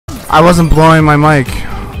I wasn't blowing my mic.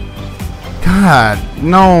 God,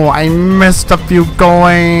 no, I missed a few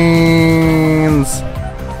coins.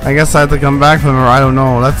 I guess I have to come back from her. I don't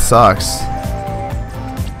know. That sucks.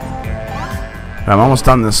 I'm almost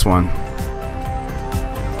done this one.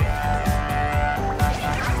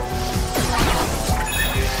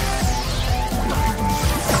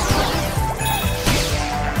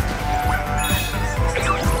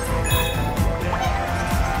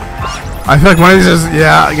 I feel like one of these is,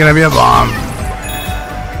 yeah, gonna be a bomb.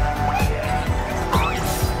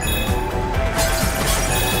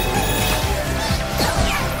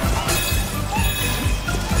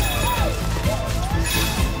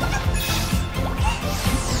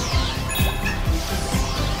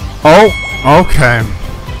 Oh, okay.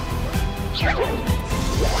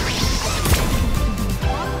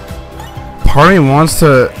 Party wants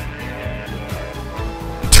to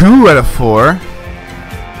 2 out of 4.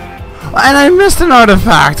 And I missed an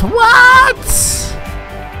artifact. What?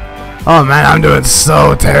 Oh man, I'm doing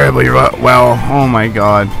so terribly well. Oh my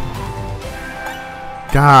god.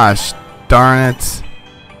 Gosh darn it.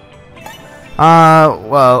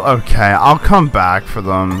 Well, okay. I'll come back for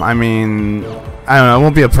them. I mean, I don't know. It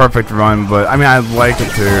won't be a perfect run, but I mean, I'd like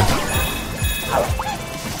it to.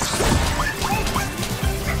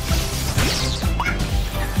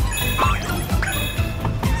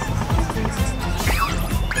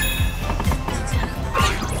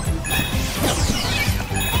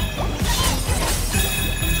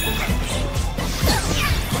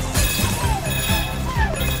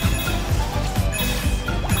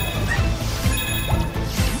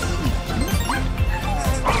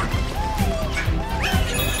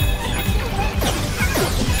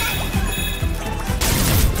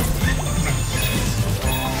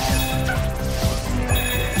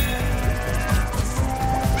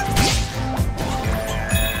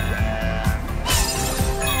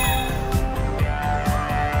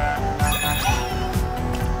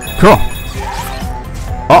 Cool.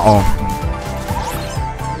 Uh-oh.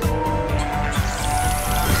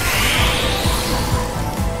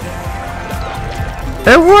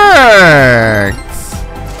 It worked!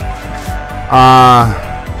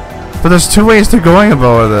 But there's 2 ways to going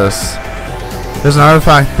about this. There's an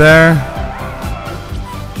artifact there.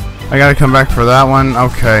 I gotta come back for that one.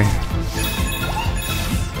 Okay.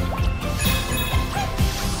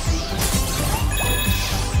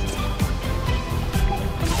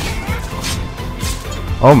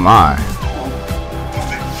 Oh my.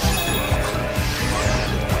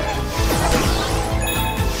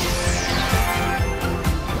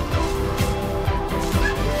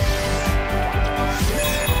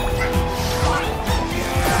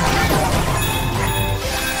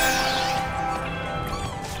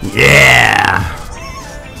 Yeah.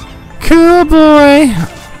 Cool boy.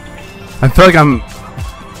 I feel like I'm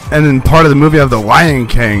in part of the movie of the Lion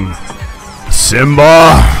King.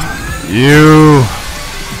 Simba, you.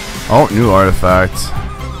 Oh, new artifact.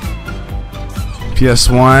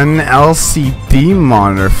 PS1 LCD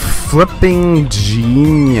monitor. Flipping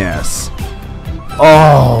genius.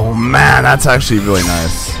 Oh, man, that's actually really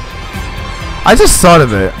nice. I just thought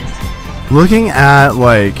of it. Looking at,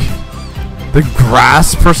 like, the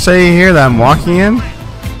grass, per se, here that I'm walking in.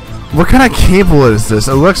 What kind of cable is this?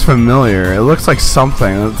 It looks familiar. It looks like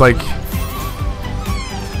something. It's like...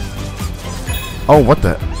 Oh, what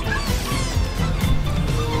the...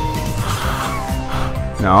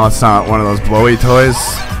 No, it's not one of those blowy toys.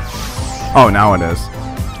 Oh, now it is.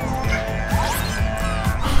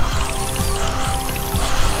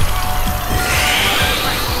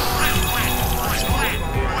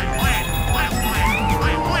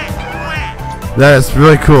 That is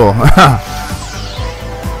really cool.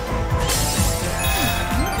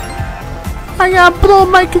 I gotta blow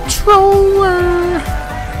my controller.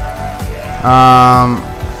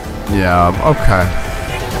 Yeah, okay.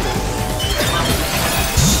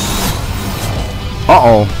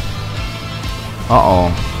 Uh-oh.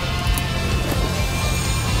 Uh-oh.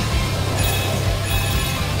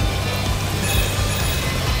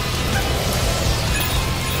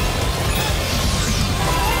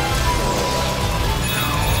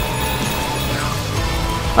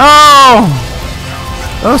 Oh!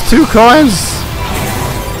 Those 2 coins?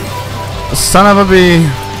 Son of a bee.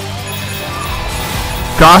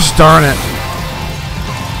 Gosh darn it.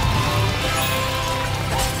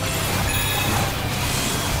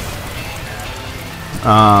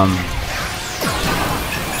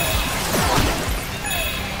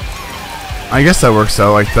 I guess that works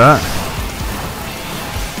out like that.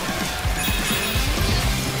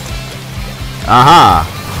 Aha!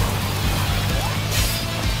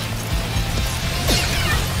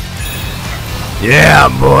 Yeah,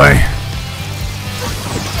 boy.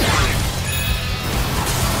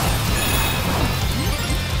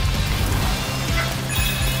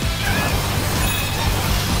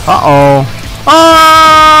 Uh-oh.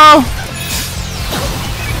 Oh!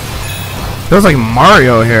 Feels like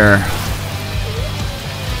Mario here.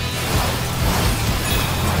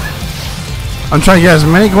 I'm trying to get as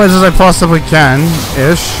many coins as I possibly can,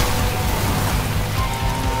 ish.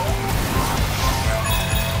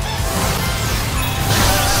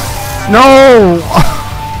 No!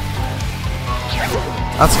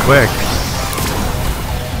 That's quick.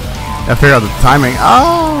 Gotta figure out the timing.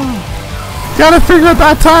 Oh! Gotta figure out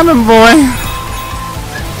that timing, boy!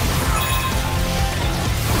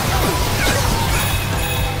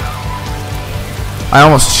 I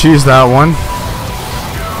almost cheesed that one.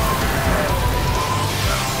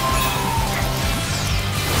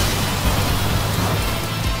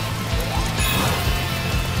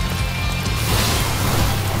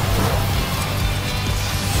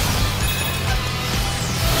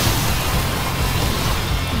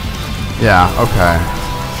 Yeah, okay.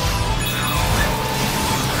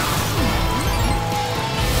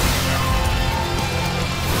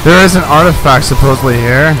 There is an artifact supposedly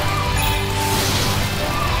here.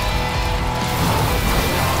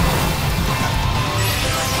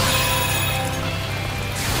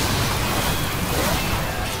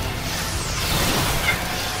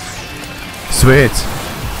 Sweet.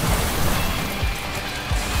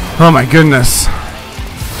 Oh my goodness.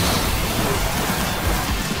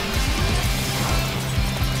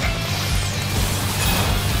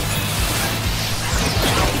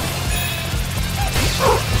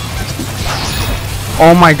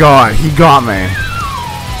 Oh my god, he got me.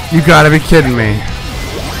 You gotta be kidding me.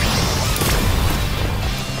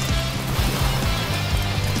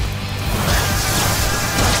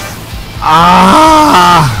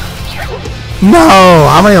 Ah! No!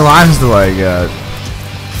 How many lives do I get?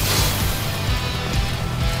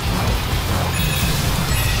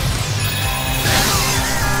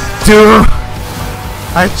 Dude!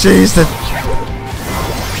 I chased it.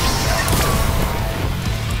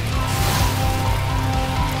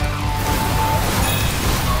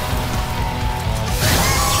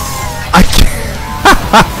 I can't.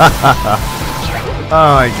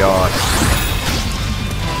 Oh my god.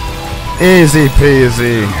 Easy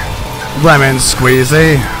peasy. Lemon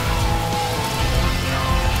squeezy.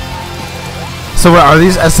 So what, are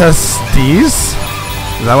these SSDs?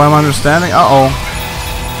 Is that what I'm understanding? Uh-oh.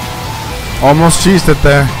 Almost cheesed it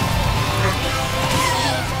there.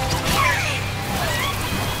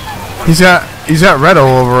 He's got red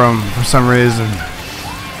all over him for some reason.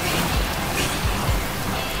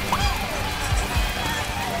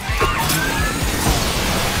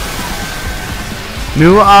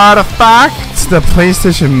 New artifact, the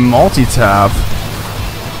PlayStation multi-tap.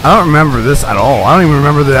 I don't remember this at all. I don't even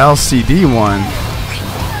remember the LCD one.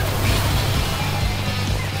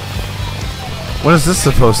 What is this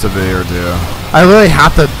supposed to be or do? I literally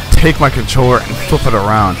have to take my controller and flip it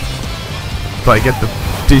around so I get the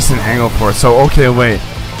decent angle for it. So, okay, wait.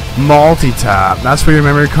 Multi-tap. That's where your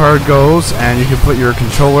memory card goes, and you can put your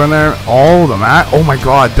controller in there. Oh, the mat. Oh my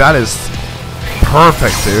god, that is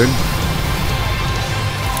perfect, dude.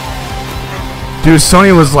 Dude,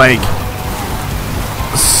 Sony was like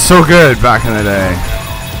so good back in the day.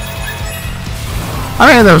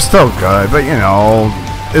 I mean, they were still good, but you know,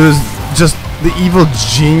 it was just the evil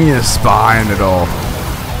genius behind it all.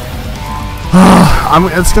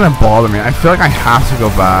 It's gonna bother me. I feel like I have to go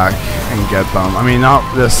back and get them. I mean,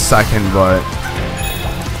 not this second, but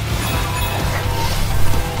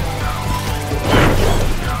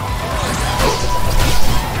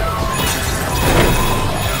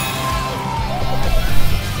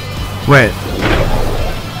wait.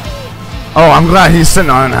 Oh, I'm glad he's sitting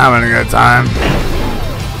on it and having a good time.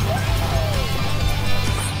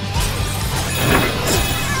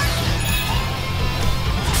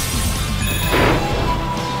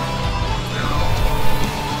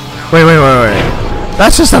 Wait.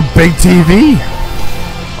 That's just a big TV.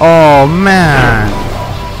 Oh, man.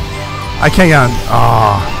 I can't get on.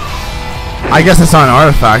 Oh. I guess it's not an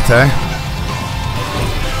artifact, eh?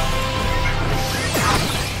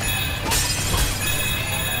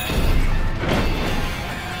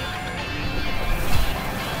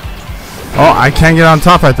 Oh, I can't get on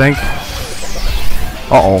top, I think.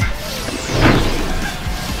 Uh-oh.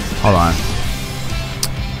 Hold on.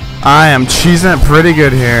 I am cheesing it pretty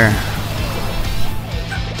good here.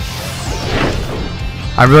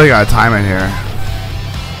 I really gotta time it here.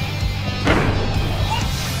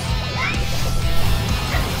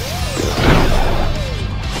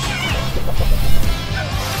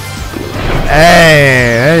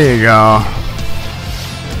 Hey, there you go.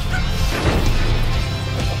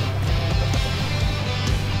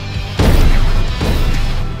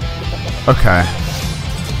 Okay.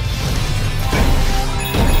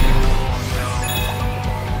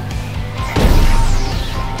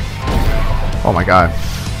 Oh my god.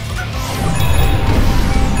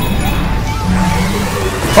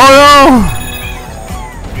 Oh no!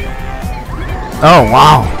 Oh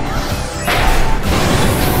wow.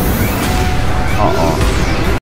 Uh-oh.